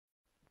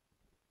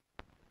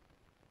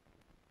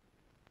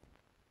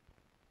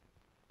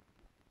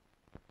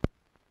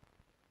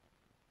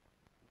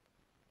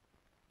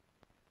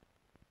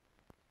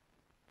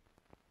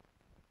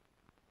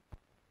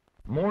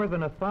More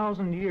than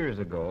 1,000 years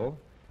ago,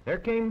 there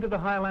came to the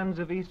highlands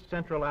of East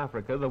Central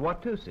Africa the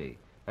Watusi,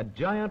 a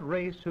giant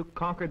race who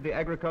conquered the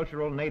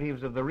agricultural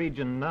natives of the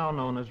region now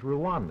known as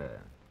Rwanda.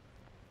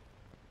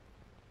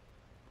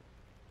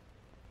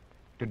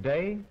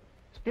 Today,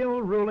 still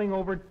ruling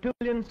over 2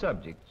 million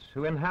subjects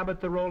who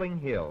inhabit the rolling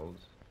hills,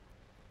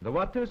 the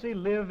Watusi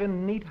live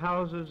in neat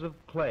houses of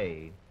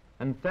clay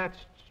and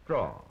thatched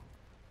straw.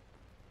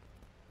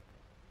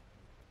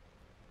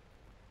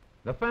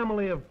 The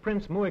family of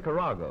Prince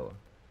Muikarago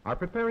are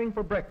preparing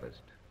for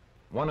breakfast.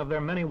 One of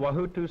their many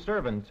Wahutu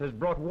servants has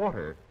brought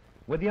water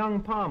with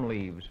young palm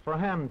leaves for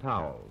hand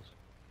towels.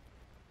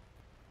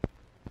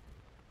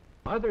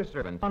 Other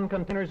servants on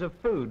containers of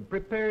food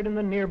prepared in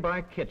the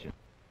nearby kitchen.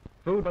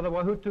 Food for the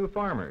Wahutu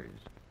farmers,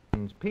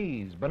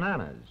 peas,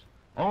 bananas,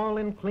 all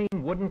in clean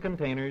wooden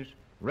containers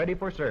ready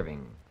for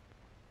serving.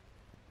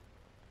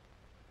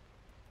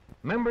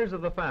 Members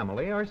of the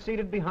family are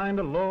seated behind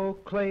a low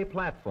clay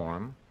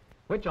platform,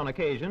 which on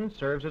occasion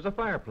serves as a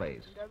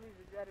fireplace.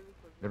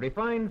 The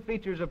refined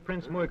features of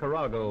Prince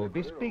Muikarago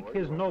bespeak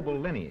his noble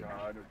lineage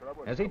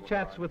as he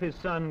chats with his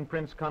son,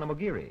 Prince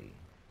Kanamugiri,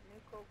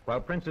 while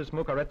Princess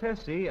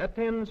Mukaratesi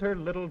attends her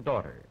little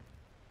daughter.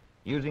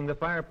 Using the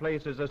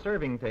fireplace as a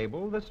serving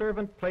table, the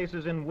servant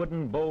places in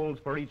wooden bowls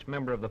for each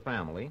member of the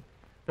family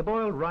the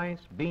boiled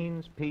rice,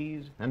 beans,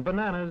 peas, and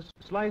bananas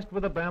sliced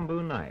with a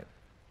bamboo knife.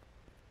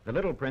 The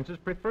little princess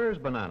prefers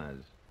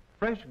bananas,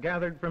 fresh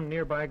gathered from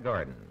nearby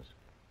gardens.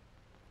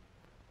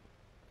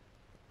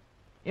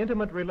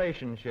 Intimate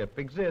relationship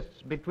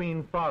exists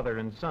between father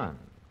and son.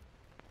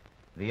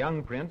 The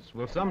young prince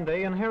will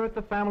someday inherit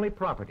the family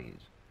properties,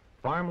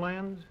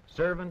 farmlands,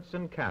 servants,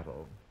 and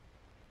cattle,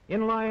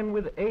 in line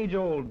with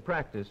age-old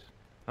practice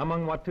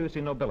among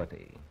Watusi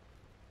nobility.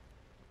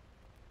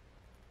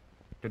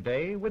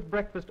 Today, with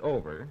breakfast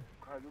over,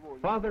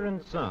 father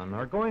and son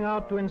are going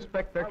out to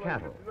inspect their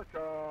cattle.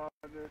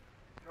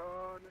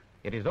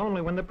 It is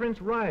only when the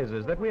prince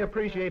rises that we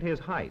appreciate his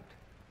height,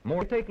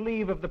 more take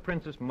leave of the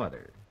princess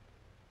mother.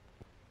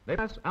 They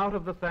pass out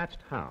of the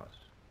thatched house,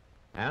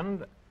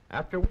 and,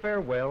 after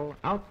farewell,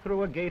 out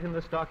through a gate in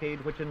the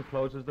stockade which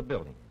encloses the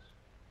buildings.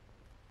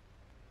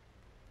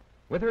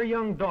 With her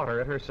young daughter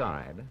at her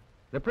side,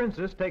 the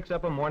princess takes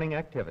up a morning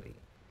activity,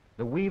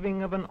 the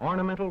weaving of an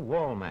ornamental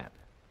wall mat.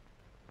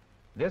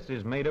 This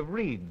is made of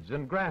reeds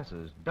and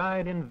grasses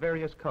dyed in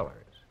various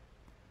colors.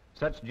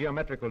 Such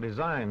geometrical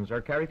designs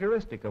are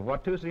characteristic of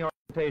Watusi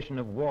ornamentation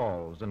of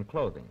walls and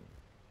clothing.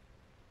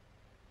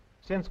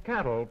 Since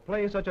cattle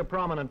play such a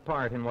prominent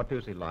part in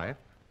Watusi life,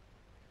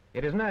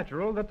 it is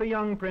natural that the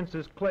young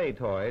prince's clay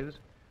toys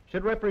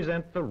should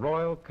represent the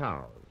royal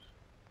cows.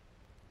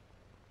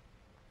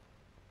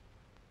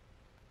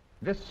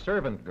 This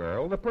servant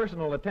girl, the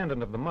personal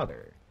attendant of the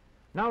mother,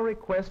 now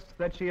requests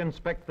that she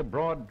inspect the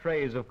broad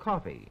trays of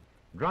coffee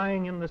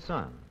drying in the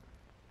sun,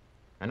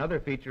 another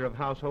feature of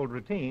household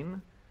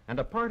routine and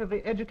a part of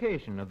the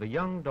education of the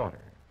young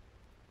daughter.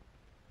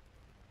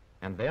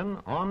 And then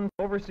on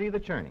to oversee the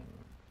churning.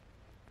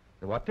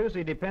 The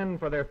Watusi depend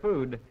for their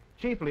food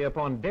chiefly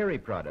upon dairy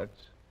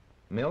products,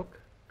 milk,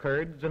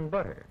 curds, and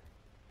butter.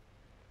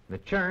 The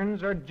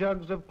churns are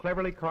jugs of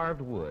cleverly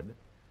carved wood,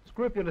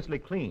 scrupulously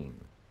clean,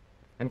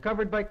 and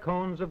covered by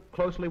cones of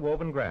closely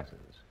woven grasses.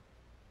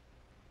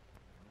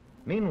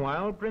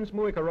 Meanwhile, Prince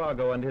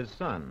Muikarago and his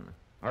son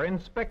are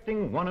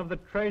inspecting one of the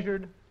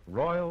treasured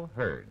royal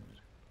herds.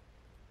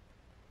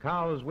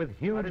 Cows with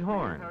huge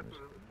horns,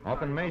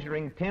 often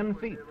measuring 10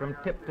 feet from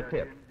tip to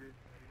tip.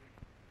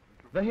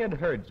 The head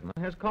herdsman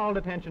has called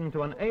attention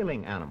to an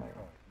ailing animal.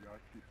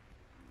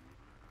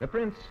 The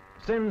prince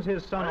sends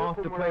his son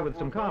off to play with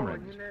some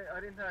comrades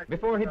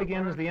before he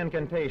begins the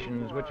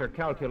incantations which are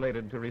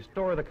calculated to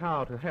restore the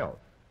cow to health.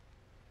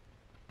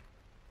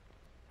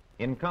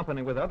 In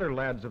company with other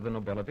lads of the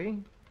nobility,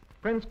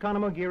 Prince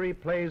Kanamugiri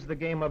plays the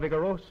game of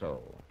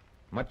Igoroso,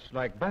 much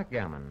like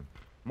backgammon,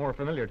 more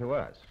familiar to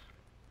us.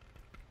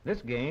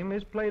 This game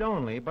is played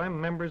only by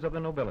members of the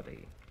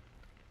nobility.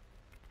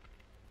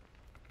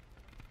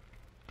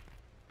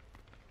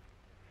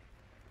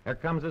 There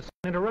comes a sudden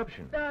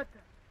interruption.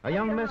 A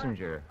young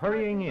messenger,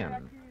 hurrying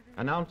in,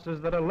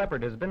 announces that a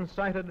leopard has been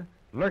sighted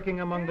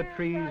lurking among the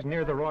trees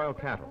near the royal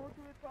cattle.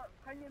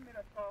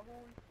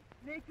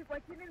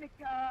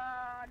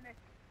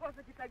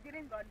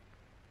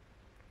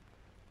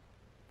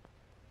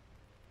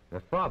 The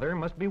father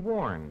must be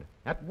warned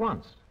at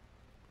once.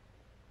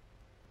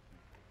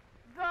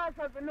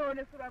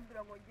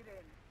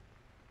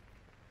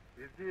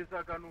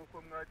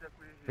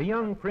 The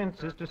young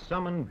prince is to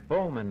summon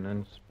bowmen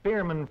and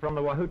spearmen from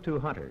the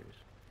Wahutu hunters,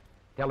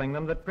 telling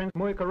them that Prince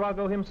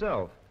Muikarago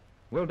himself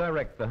will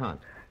direct the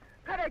hunt.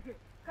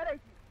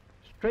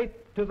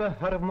 Straight to the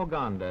hut of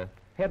Muganda,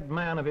 head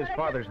man of his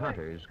father's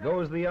hunters,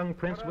 goes the young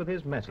prince with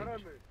his message.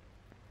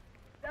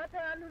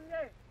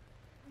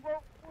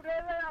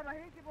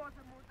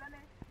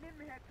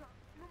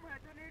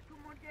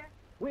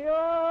 We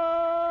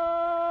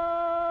are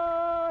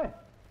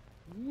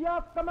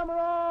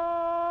Yakamamra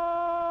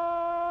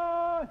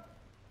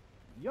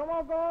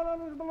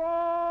Yamagoran is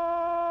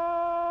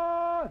below.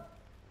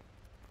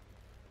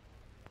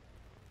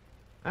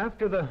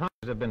 After the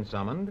hunters have been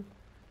summoned,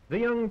 the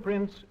young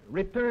prince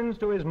returns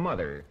to his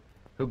mother,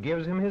 who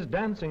gives him his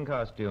dancing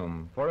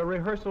costume for a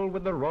rehearsal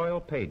with the royal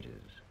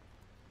pages.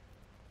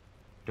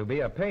 To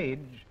be a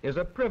page is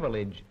a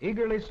privilege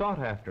eagerly sought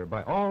after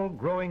by all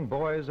growing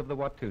boys of the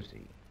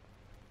Watusi.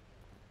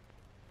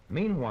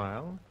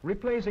 Meanwhile,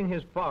 replacing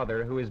his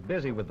father, who is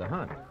busy with the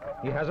hunt,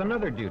 he has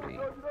another duty: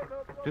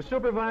 to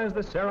supervise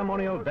the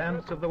ceremonial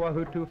dance of the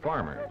Wahutu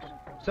farmers,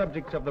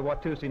 subjects of the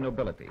Watusi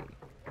nobility.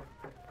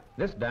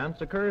 This dance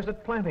occurs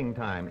at planting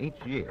time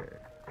each year.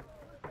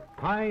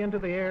 High into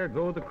the air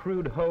go the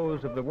crude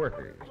hoes of the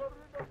workers,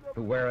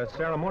 who wear a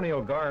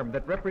ceremonial garb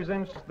that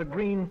represents the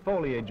green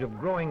foliage of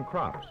growing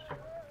crops.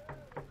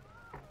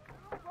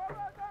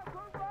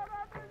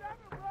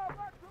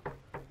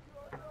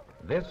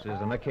 This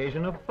is an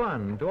occasion of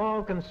fun to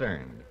all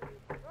concerned.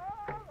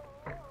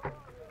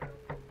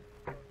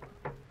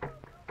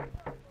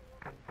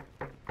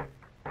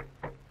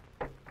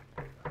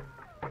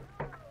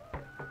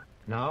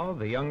 Now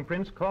the young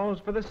prince calls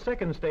for the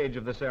second stage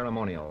of the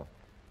ceremonial,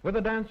 with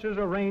the dancers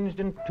arranged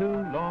in 2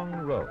 long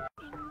rows.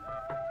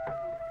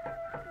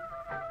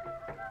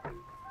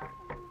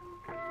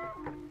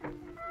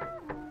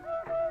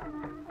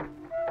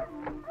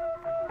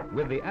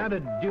 With the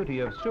added duty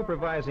of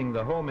supervising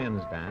the Ho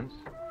Men's dance,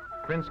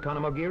 Prince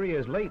Kanamogiri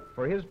is late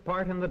for his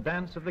part in the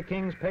dance of the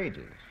king's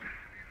pages.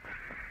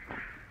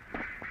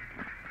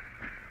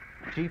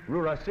 Chief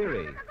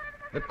Rurasiri,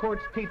 the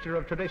court's teacher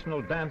of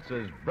traditional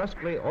dances,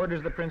 brusquely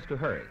orders the prince to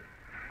hurry.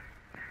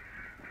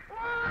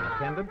 An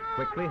attendant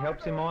quickly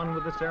helps him on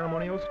with the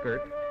ceremonial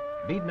skirt,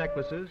 bead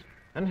necklaces,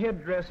 and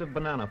headdress of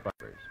banana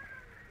fibers.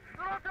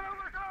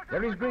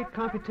 There is great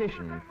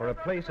competition for a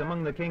place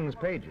among the king's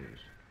pages,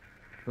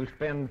 who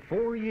spend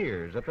 4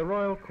 years at the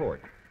royal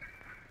court.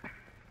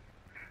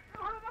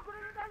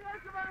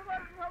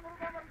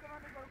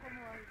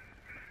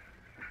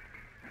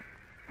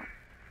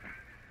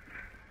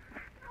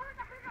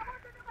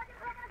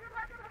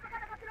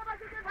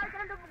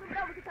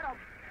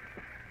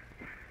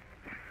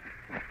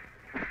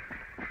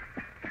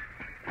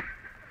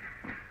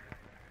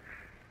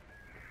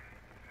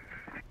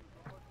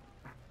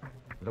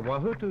 The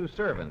Wahutu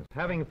servants,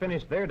 having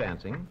finished their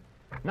dancing,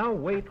 now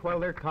wait while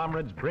their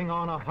comrades bring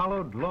on a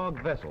hollowed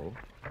log vessel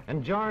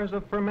and jars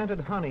of fermented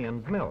honey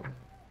and milk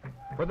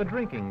for the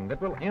drinking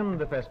that will end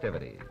the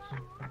festivities.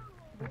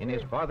 In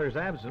his father's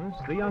absence,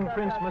 the young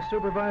prince must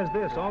supervise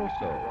this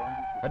also,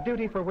 a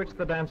duty for which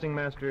the dancing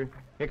master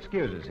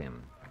excuses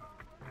him.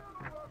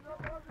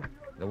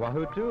 The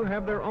Wahutu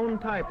have their own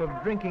type of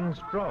drinking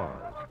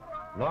straws,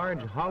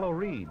 large hollow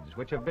reeds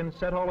which have been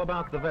set all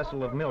about the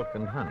vessel of milk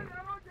and honey.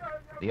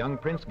 The young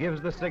prince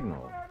gives the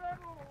signal.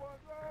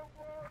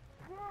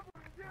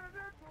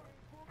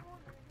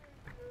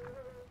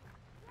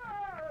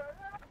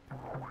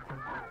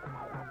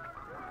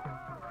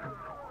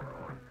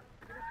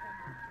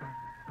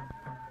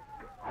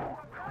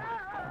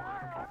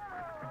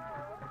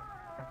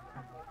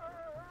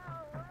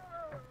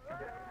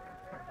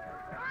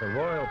 The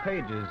royal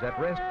pages, at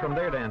rest from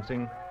their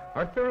dancing,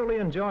 are thoroughly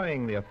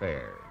enjoying the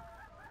affair.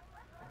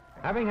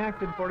 Having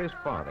acted for his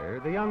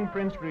father, the young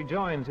prince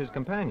rejoins his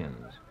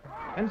companions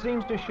and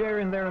seems to share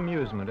in their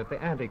amusement at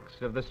the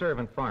antics of the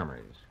servant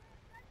farmers.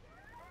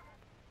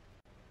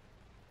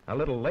 A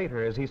little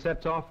later, as he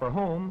sets off for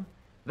home,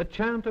 the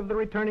chant of the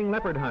returning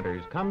leopard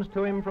hunters comes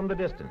to him from the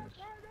distance.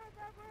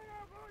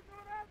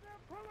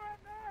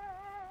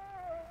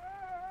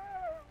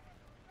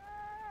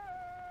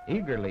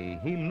 Eagerly,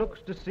 he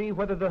looks to see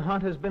whether the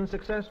hunt has been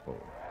successful.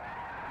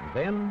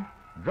 Then,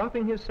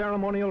 dropping his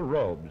ceremonial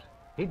robes,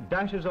 he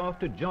dashes off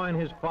to join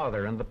his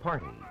father and the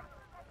party.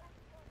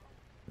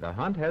 The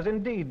hunt has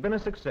indeed been a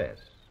success.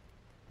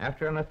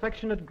 After an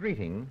affectionate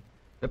greeting,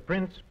 the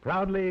prince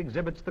proudly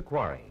exhibits the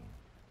quarry.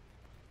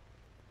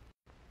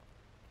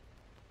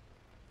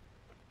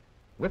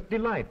 With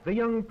delight, the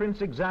young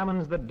prince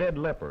examines the dead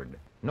leopard,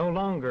 no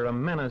longer a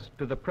menace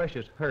to the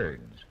precious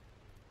herds.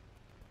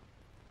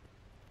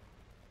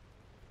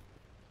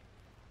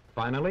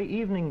 Finally,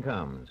 evening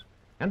comes,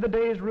 and the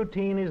day's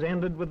routine is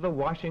ended with the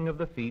washing of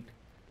the feet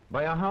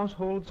by a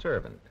household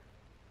servant.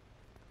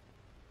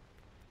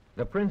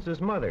 The prince's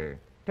mother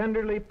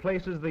tenderly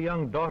places the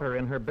young daughter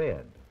in her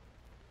bed,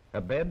 a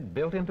bed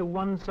built into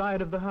one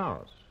side of the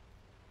house,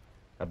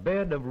 a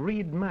bed of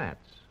reed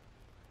mats,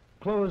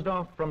 closed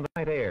off from the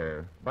night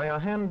air by a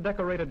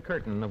hand-decorated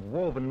curtain of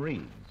woven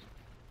reeds.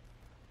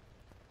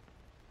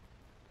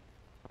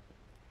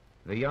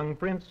 The young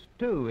prince,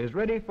 too, is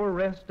ready for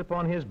rest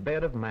upon his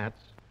bed of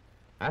mats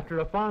after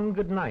a fond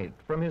good night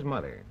from his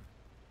mother.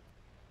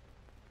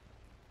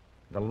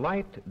 The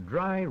light,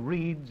 dry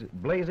reeds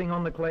blazing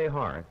on the clay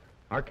hearth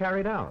are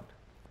carried out,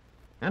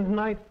 and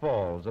night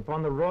falls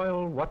upon the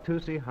royal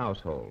Watusi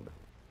household.